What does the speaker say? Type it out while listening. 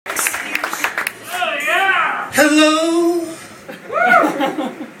Hello?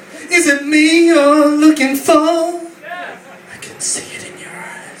 Is it me you're looking for? I can see it in your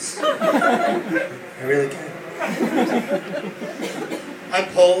eyes. I really can. I'm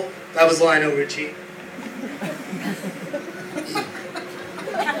Paul. That was Lionel Richie.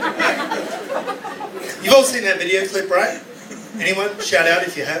 You've all seen that video clip, right? Anyone? Shout out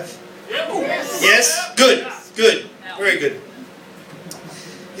if you have. Yes? Good. Good. Very good.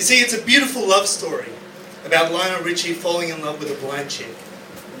 You see, it's a beautiful love story about Lionel Richie falling in love with a blind chick.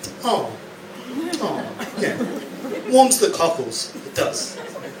 Oh. Oh. Yeah. Warms the cockles. It does.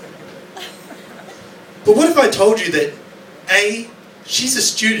 But what if I told you that A, she's a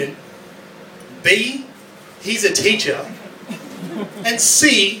student, B, he's a teacher, and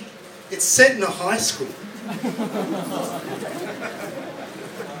C, it's set in a high school?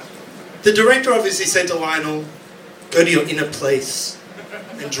 The director obviously said to Lionel, go to your inner place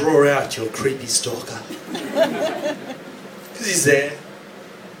and draw out your creepy stalker. Because he's there,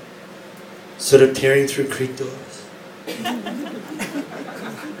 sort of tearing through creek doors,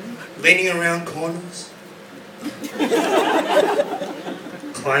 leaning around corners,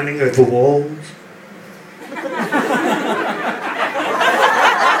 climbing over walls.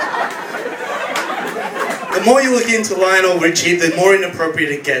 The more you look into Lionel Richie, the more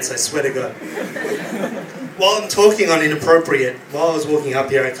inappropriate it gets, I swear to God. While I'm talking on inappropriate, while I was walking up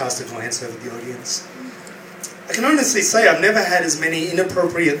here, I cast a glance over the audience. I can honestly say I've never had as many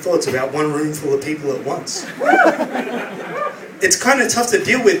inappropriate thoughts about one room full of people at once. It's kind of tough to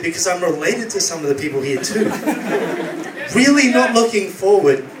deal with because I'm related to some of the people here too. Really not looking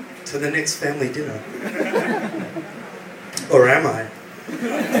forward to the next family dinner. Or am I?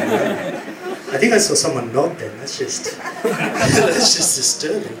 I think I saw someone nod then. That's just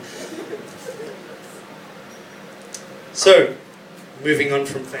disturbing. So, moving on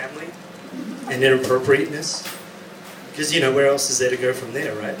from family and inappropriateness, because you know, where else is there to go from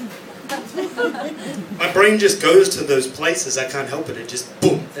there, right? My brain just goes to those places, I can't help it, it just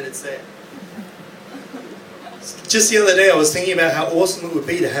boom, and it's there. Just the other day I was thinking about how awesome it would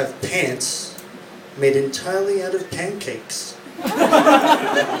be to have pants made entirely out of pancakes.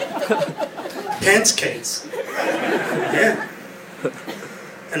 Pants cakes. Yeah.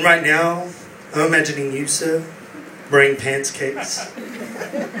 And right now, I'm imagining you, sir, wearing pants cakes.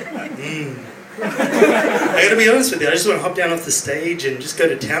 I gotta be honest with you, I just want to hop down off the stage and just go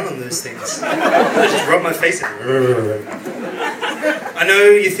to town on those things. I just rub my face in. I know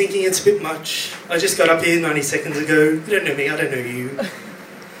you're thinking it's a bit much. I just got up here 90 seconds ago. You don't know me, I don't know you.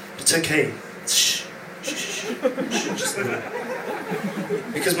 It's okay. Shh. Shh. Just let me.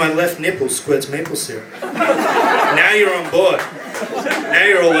 Because my left nipple squirts maple syrup. Now you're on board. Now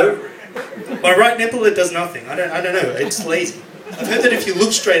you're all over it. My right nipple, it does nothing. I don't know, it's lazy. I've heard that if you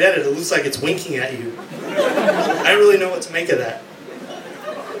look straight at it, it looks like it's winking at you. I don't really know what to make of that.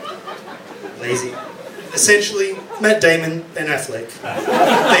 Lazy. Essentially, Matt Damon, Ben Affleck. There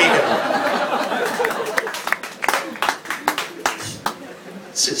you go.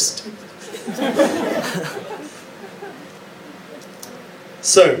 It's just...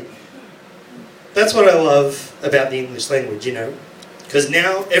 So, that's what I love about the English language, you know. Because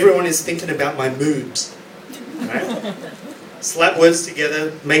now everyone is thinking about my moves. Right? Slap words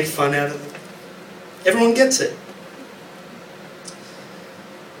together, make fun out of them. Everyone gets it.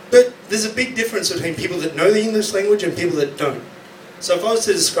 But there's a big difference between people that know the English language and people that don't. So if I was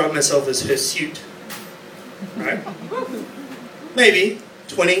to describe myself as hirsute, right? Maybe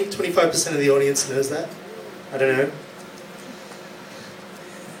 20-25% of the audience knows that. I don't know.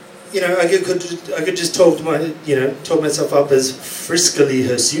 You know, I could just talk myself up as friskily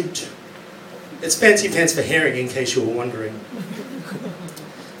hirsute. It's fancy pants for herring, in case you were wondering.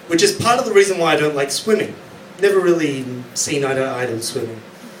 Which is part of the reason why I don't like swimming. Never really seen eye to eye to swimming.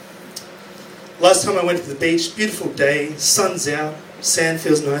 Last time I went to the beach, beautiful day, sun's out, sand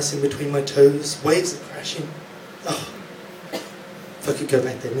feels nice in between my toes, waves are crashing. Oh, if I could go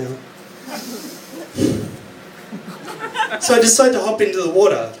back there now. So I decide to hop into the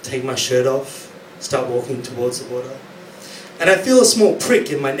water, take my shirt off, start walking towards the water. And I feel a small prick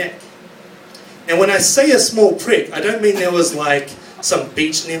in my neck. And when I say a small prick, I don't mean there was like some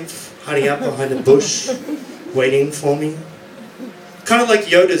beach nymph hiding out behind a bush, waiting for me. Kind of like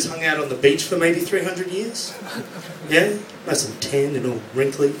Yoda's hung out on the beach for maybe 300 years. Yeah? Nice and tan and all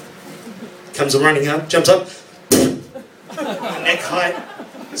wrinkly. Comes running up, jumps up, neck height,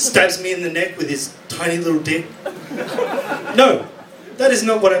 stabs me in the neck with his tiny little dick. No, that is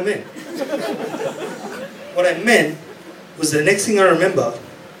not what I meant. What I meant was the next thing I remember,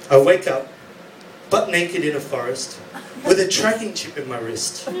 I wake up, butt naked in a forest, with a tracking chip in my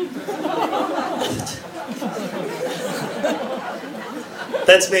wrist.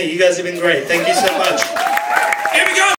 That's me. You guys have been great. Thank you so much. Here we go.